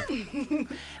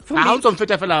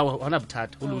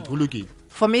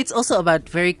 For me, it's also about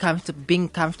being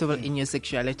comfortable in your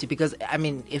sexuality because, I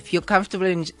mean, if you're comfortable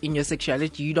in your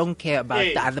sexuality, you don't care about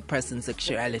the other person's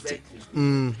sexuality.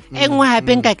 Engwe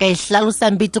hape nka ka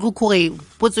ihlalosa mbitru kore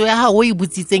potso ya ha o e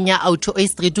butsitseng ya auto o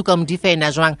straight ka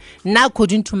mdifena jwang. Now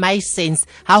according to my sense,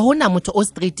 ha hona motho o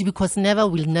straight because never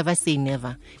will never say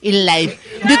never in life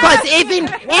because even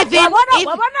because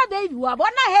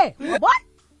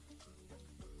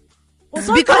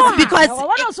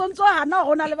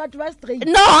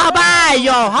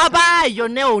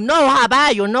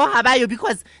habayo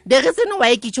because the reason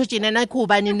why ke tshotjena na ko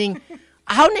banineng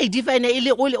how na define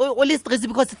ile stress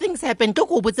because things happen to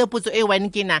go botse potso e one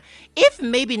kena if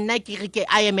maybe nna ke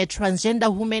I am a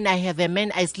transgender woman, I have a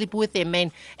man, I sleep with a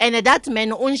man and that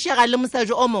man on share le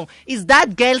mosadi o mong, is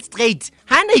that girl straight?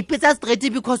 Hana ipetsa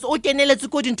straight because o keneletse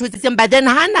go dintho tse but then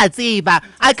hana tseba.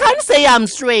 I can't say I'm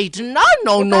straight. No I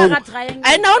know na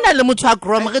le motho a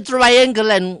grom re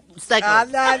triangle and circle.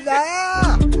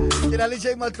 Ina le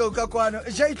jay matloka kwano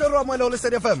jay to ro mo le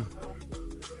Lesedi FM.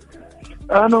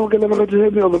 No,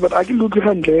 but I can look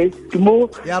at it. Tomorrow,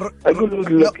 I can look.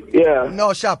 Yeah.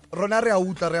 No, sharp. Ronare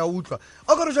auta.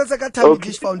 Ogoro jwetsa ka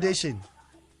Tammy Foundation.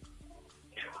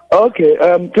 Okay.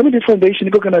 Tammy Foundation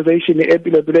is an organization e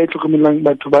pila tlhokomelang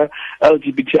batho ba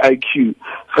LGBTIQ.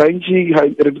 Gantsi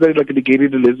represent like the gay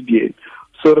and the lesbian.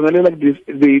 So really like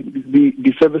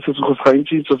the services go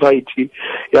gantsi society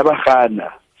ya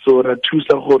bagana. So ra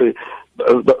thusa gore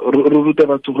ro ruta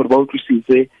batho gore ba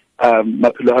utlwisise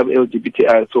maphelo a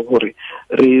LGBTI so gore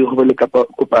re go le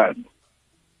kopano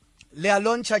le a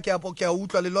launcha ke a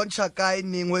utlwa le launcha kae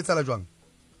neng ho etsa la jwang.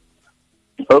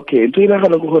 Okay, ntse ila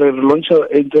gala go gore re launcha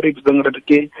entry bang re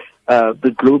ke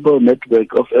the global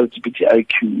network of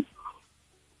LGBTIQ.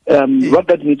 What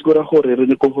that means gore re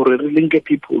link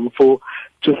people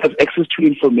to have access to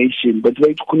information but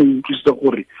why go utlwisisa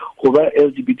gore go ba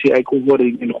LGBTI go gore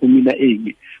en go mina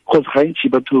eng because gantsi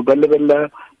batho ba lebella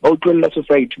ba utlwella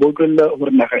society ba utlwella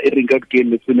gore naga e reng ka ke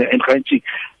letsene and gantsi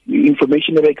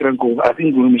information e ba ikran go I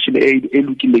think information e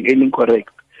lokileng e incorrect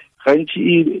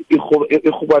gantsi e go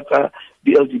batla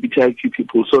the LGBTIQ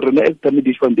people. So Rena as Tammy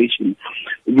Foundation,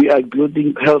 we are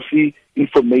building healthy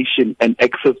information and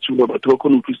access to what or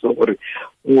the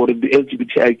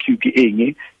LGBTIQ ke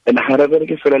eng and however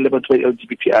ke fela le batho ba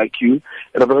LGBTIQ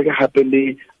and ba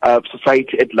happily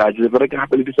society at large, ba ka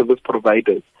happily the service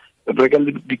providers, ba ka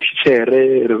le teacher,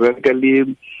 ba ka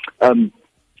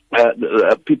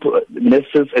people,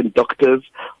 nurses and doctors.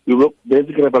 We work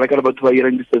basically about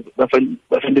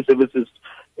the services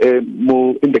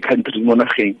more in the country,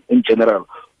 in general,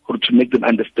 to make them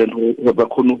understand who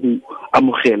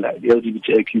amogela the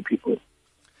LGBTIQ people.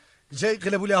 Jay, ke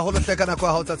lebule a holo tseka na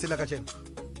kwa ha o tsatsila ka tjena.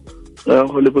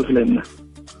 Go lebogile nna.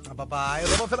 Bye.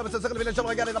 Re bo fela botse ke lebile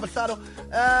tshaba ga le na bohlano.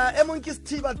 E mong ke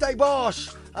Steve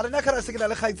Taibosh. A rena ka ra se ke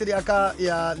le khaitsedi aka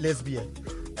ya lesbian.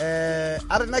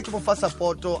 A rena ke mo fa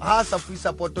support ha sa fu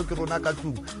support ke rona ka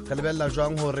tlung re lebella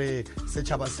jwang hore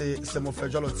setjhaba se mo fe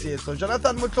jalo tsietso.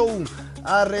 Jonathan Motlou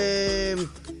a re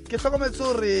ke hlokometse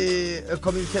hore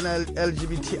community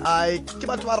LGBTI ke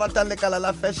batho ba ratang lekala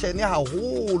la fashion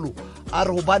haholo a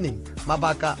re hobaneng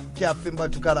mabaka ke a feng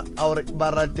Ba2cada a hore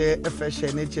ba rate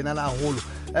fashion tjena haholo.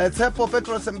 Tshepo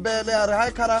Petros Mbele a re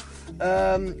hi Kara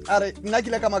a re nna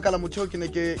ke le ka makala motho ke ne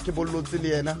ke bollotse le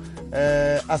yena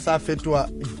a sa fetwa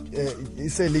e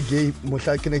se le gay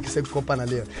mohla ke ne ke se kopana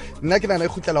le yena nna ke nana e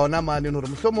khutlela ona mane hore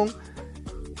mohlomong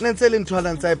nentse le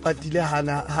ntwana ntse a ipatile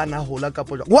hana hola ka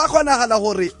poja wa khona gala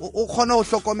hore o khona ho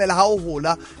hlokomela ha o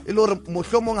hola e le hore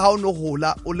mohlomong ha o no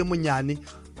hola o le monyane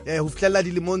ho fitlela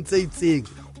dilemong tse itseng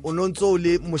o nontso o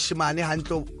le moshimane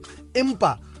hantlo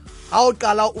empa ha o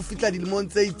qala o fitla dilemong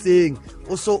tse itseng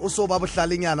o so ba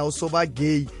bohlalenyana o so ba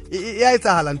gay e a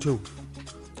etsahala ntho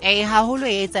haholo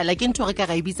e etsala ke ntho re ka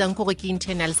gaibitsang gore ke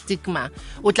internal stigma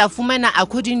o tla fumana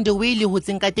according the way le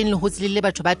hotseng ka teng le hotse le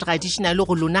batho ba traditional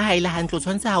go lona ha ile hantle o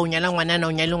tshwantse ha o nyala ngwana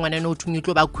o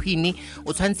thunyitlo ba queen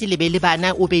o tshwantse le be le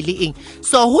bana o be le eng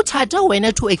so who thata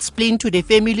wena to explain to the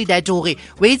family that hore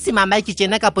wait mama ke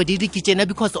tjena ka podidi ke tjena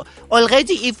because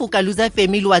already if o ka lose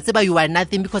family wa tseba you are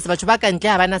nothing because batho ba ka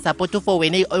ntle ha bana support for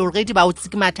wena already ba o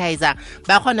stigmatizer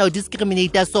ba khona o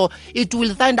discriminator so it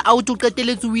will find out o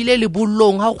qeteletse o ile le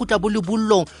bollong go tla bo le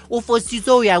bollong o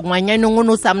fositse ya ngwanyaneng o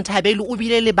no samthabele o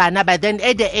bile le bana but then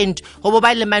at the end go bo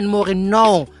ba le man more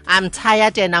no I'm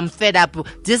tired and I'm fed up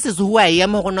this is who I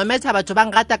am go no matter batho ba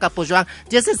ngata ka pojwang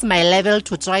this is my level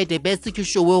to try the best to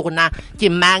show gona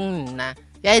ke mang nna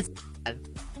yes.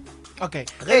 Okay,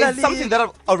 something that I've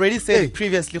already said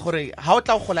previously, how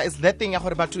is that thing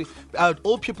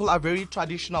all people are very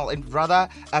traditional and rather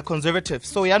conservative.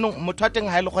 So so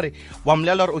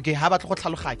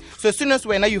as soon as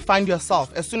when you find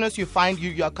yourself, as soon as you find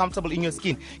you are comfortable in your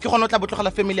skin, then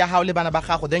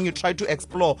you try to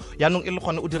explore.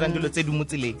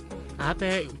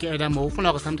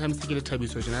 Sometimes ke le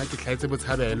thabiso jana ke tlhaetse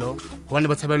botshabelo gone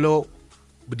botshabelo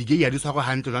bodige ya di tshwa go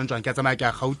hantle jwang ke tsamaya ke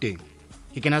a Gauteng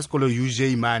ke kena sekolo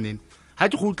UJ mane ha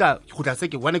ke gutla se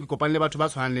ke bona ke kopane le batho ba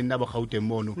tshwanang le nna bo Gauteng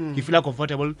mono ke feel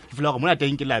comfortable ke feel go mona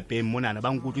teng ke lapeng mona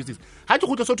ba nkutlwisisa ha ke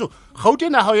gutla sotho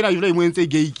Gauteng na ha yena yule mo entse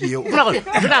gay ke o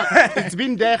it's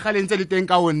been there galentse le teng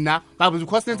ka wonna ba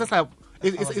because nentse sa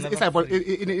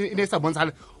sa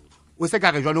bontsha o se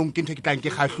ka re jwanong ke ntho ke tlang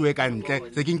ke gahlwe ka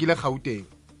ntle se ke nkile Gauteng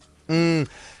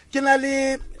ke na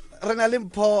le rena le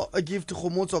mpho gift go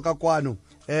motso ka kwano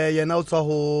yena o tswa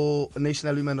ho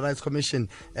National Human Rights Commission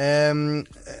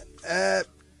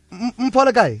mpho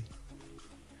le kae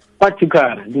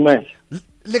Ba2cada dimas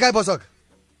le kae bosoka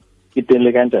ke teng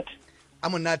le kantate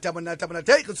amonate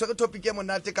hey ke tsere topic ya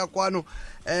monate ka kwano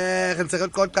re ntse re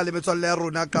qoqa le metswalle ya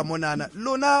rona ka monana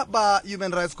lona ba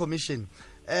Human Rights Commission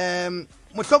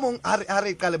mohlomong ha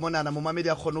re qale monana mo mamedi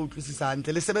a khona o utlwisisa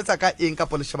hantle le sebetsa ka eng ka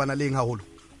le shebana le eng haholo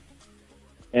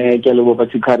ke le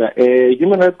Ba2cada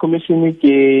Human Rights Commission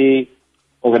ke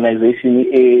organization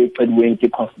e padiweng ke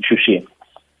constitution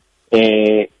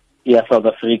ya South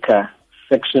Africa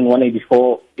section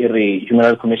 184 re Human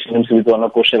Rights Commission msebetsi wa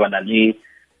go shebana le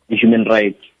human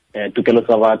rights tokelo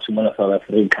tsa batho mo South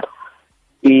Africa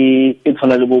e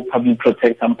tsona le bo public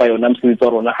protector mpa yona msebetsi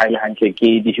wa rona ha ile hantle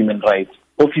ke the human rights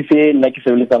office nna ke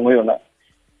sebeletsa ngo yona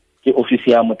ke office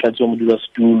ya motlatsi wa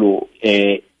modulasetulo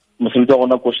mosebetsi wa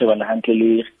rona go shebana hantle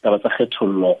le taba tsa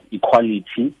kgethollo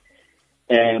equality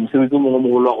mosebetsi mo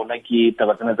mogolo wa rona ke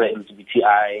taba tsena tsa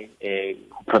LGBTI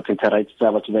go protect rights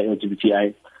tsa batho ba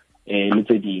LGBTI le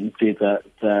tse ding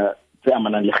tse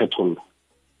amanang le kgethollo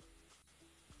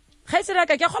Khaisera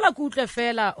ka gola ke utlwe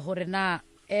fela hore na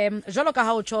jalo ka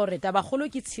ha o tshore taba golo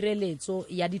ke tshireletso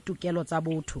ya ditokelo tsa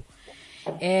botho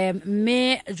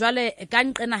mme jwale ka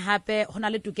nqena hape hona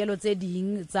le tokelo tse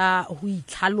ding tsa ho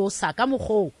itlhalosa ka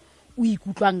mogho o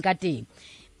ikutlwang ka teng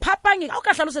phapang o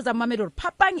ka hlalosetsa mmamedi hore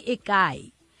phapang e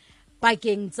kae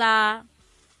pakeng tsa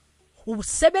ho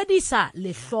sebedisa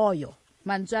lehloyo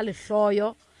mantswe a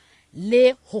lehloyo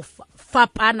le ho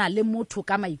fapana le motho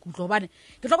ka maikutlo hobane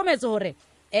ke hlokometse hore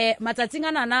matsatsing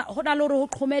anana hona le hore ho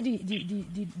qhome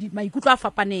di maikutlo a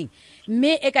fapaneng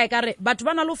mme e ka re batho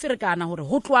bana lo ferekana hore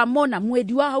ho tloa mona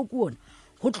moedi wa hao kuona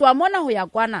ho tloa mona ho ya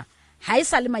kwana ha e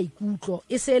sa le maikutlo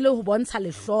e se le ho bontsha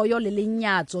lehloyo le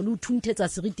lenyatso le ho thunthetsa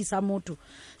seriti sa motho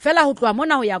fela ho tloa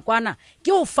mona ho ya kwana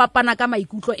ke ho fapana ka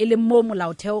maikutlo e le mo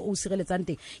molaotheo o sireletsang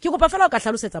teng ke kopa fela o ka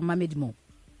hlalosetsa mmamedi mo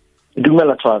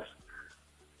dumela Twasa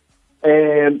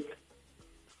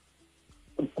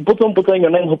potong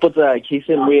yona ngopotsa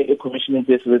case le commission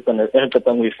tse sebetsana e re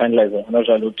qetang go finalize hona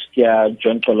jalo ya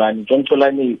John Tolani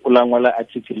o langwala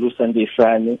article lo Sunday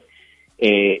Sun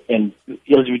and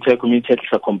LGBT community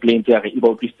tla complaint ya re e ba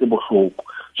utlwisitse bohloko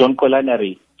John Tolani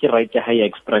re ke right ya high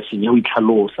expression ya ho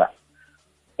itlhalosa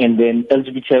and then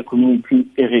LGBTI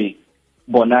community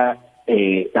bona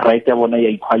right ya bona ya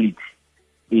equality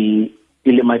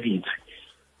ile mabitso.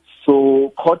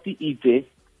 So court itse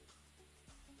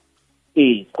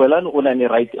kwelano o na le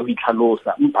right ya ho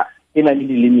itlhalosa mpa ena le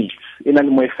limits ena le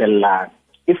mo efella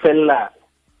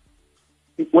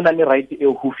o na le right e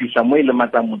ho fihla mo ile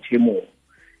matsa mothemo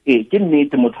ke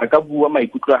nnete motho ka bua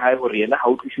maikutlo a hae hore yena ha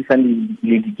o tlisisa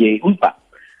le digay mpa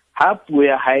ha puo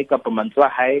ya hae ka mantswe a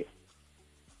hae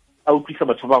a utlwisa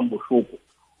batho ba bohloko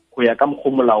go ya ka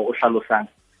mogomolao o hlalosang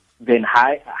then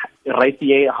right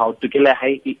ye ha o tokela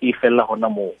hae e fella hona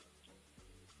mo.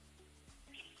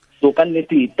 So ka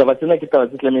nnete taba tsena ke taba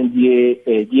tse tlameng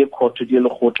di court di le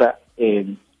khotla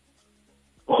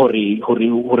hore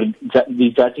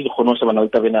di judge khono se bana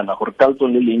utabenana hore kalto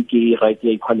le leng ke right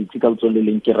ya equality kalto le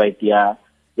leng ke right ya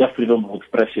freedom of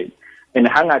expression and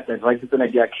hangata right tsena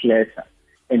di a clear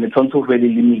and it's also very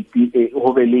limit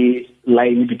ho be le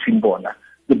line between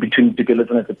tokelo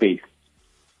tsena tse pedi.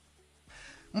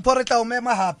 Mpore tla o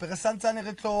mema hape re santsane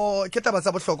re tlo ke taba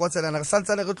tsa bohlokwa tselana re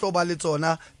santsane re tlo ba le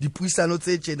tsona dipuisano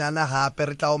tse tjenana hape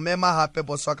re tla o mema hape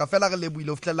boss wa ka fela re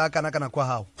lebuile o fitlela kana kwa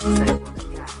hao.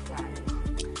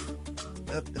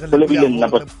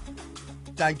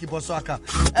 Thank you boss wa ka.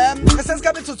 Re sentse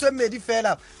ka metsotso e mmedi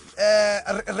fela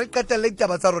re qetelle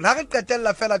ditaba tsa rona ha re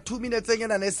qetella fela 2 minutes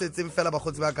engena ne setseng fela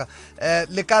bagotsi ba ka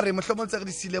le ka re mohlomong tse re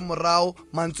di sile morao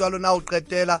mantswe a lona o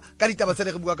qetela ka ditaba tse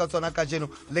re bua ka tsona ka jeno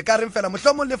le ka reng fela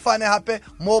mohlomong le fane hape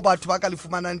mo batho ba ka le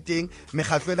fumanang teng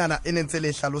megatlo enana e nentse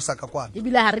le hlalosa ka kwana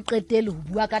ebile ha re qetele ho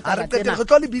bua ka taba tsena re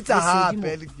tlo le bitsa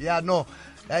hape ya no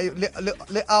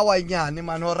le awanyane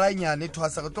manora nyane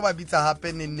Twasa re tlo ba bitsa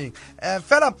hape neng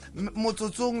fela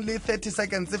motsotsong le 30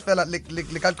 seconds fela le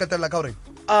ka qetella ka hore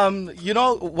you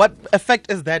know what effect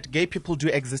is that gay people do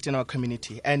exist in our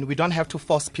community and we don't have to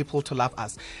force people to love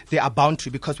us. They are bound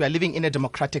to because we are living in a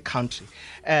democratic country.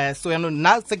 So you know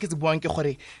now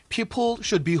people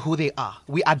should be who they are.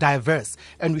 We are diverse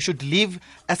and we should live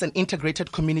as an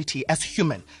integrated community as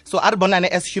human. So arbonane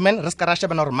as human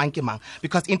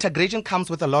because integration comes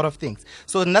with a lot of things.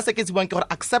 So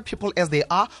accept people as they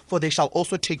are for they shall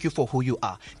also take you for who you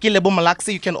are.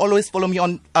 You can always follow me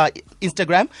on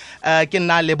Instagram.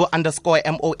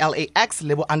 Lebo_MOLAX,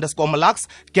 Lebo_Molax.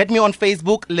 Get me on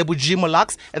Facebook, Lebo G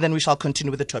Molax, and then we shall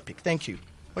continue with the topic. Thank you.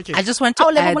 Okay. I just want to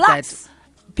add that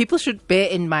people should bear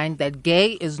in mind that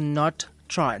gay is not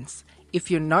trans. If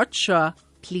you're not sure,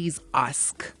 please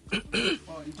ask.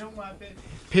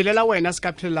 Phelela wena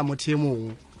ska phelela motho e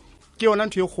mong. Ke yona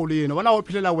ntho e kgolo eno. Bona o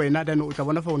phelela wena then o tla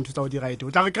bona fa o ntse tsa o di right. O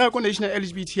tla re kry ko national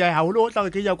LGBTI ha o tla re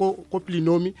kry ko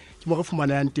plinomi ke mo re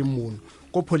fumana yang teng mono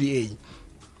ko poly A.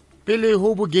 Pele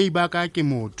ho bo gay ba ka ke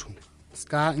motho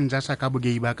ska njaja ka bo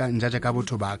gay ba ka njaja ka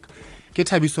botho ba ka ke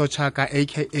Thabiso Chaka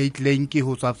aka Lenki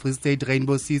ho tswa Free State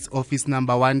Rainbow Seeds office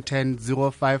number 110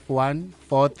 051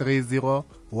 430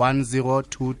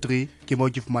 1023 ke mo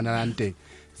ke fumanang teng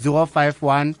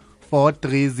 051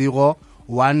 430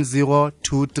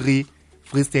 1023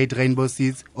 Free State Rainbow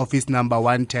Seeds office number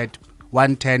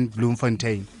 110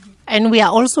 Bloemfontein. And we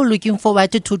are also looking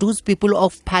forward to those people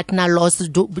of partner laws.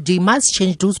 They must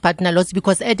change those partner laws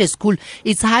because at the school,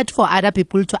 it's hard for other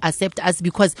people to accept us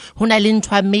because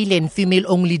hunalintwa male and female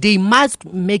only. They must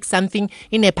make something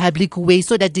in a public way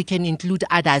so that they can include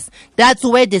others. That's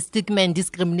where the stigma and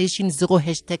discrimination zero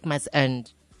hashtag must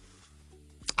end.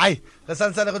 Ai, re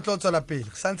santsane re tlo tswela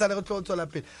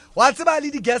pele. Wa tseba le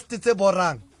di guest tse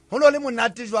borang. Ho no le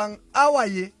monate jwang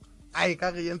awaye. Ai ka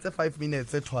re yentse 5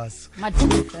 minutes Twasa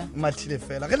mathile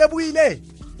fela re lebuile.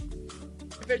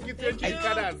 Thank you.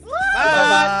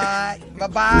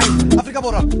 Bye. Afrika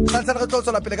Borwa santsane re tlo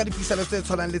tswela pele ka dipuisano tse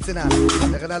tshwanang le tsena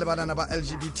re na le banana ba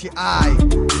LGBTI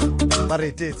ba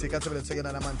retetse ka tshebeletso ke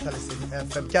nana mantlha le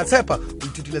FM ke a tshepa o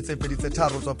ithutile tse pedi tse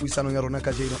tharo tswa puisanong ya rona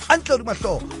ka jeno antle o di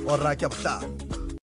mahlo o ra ke a bohlano.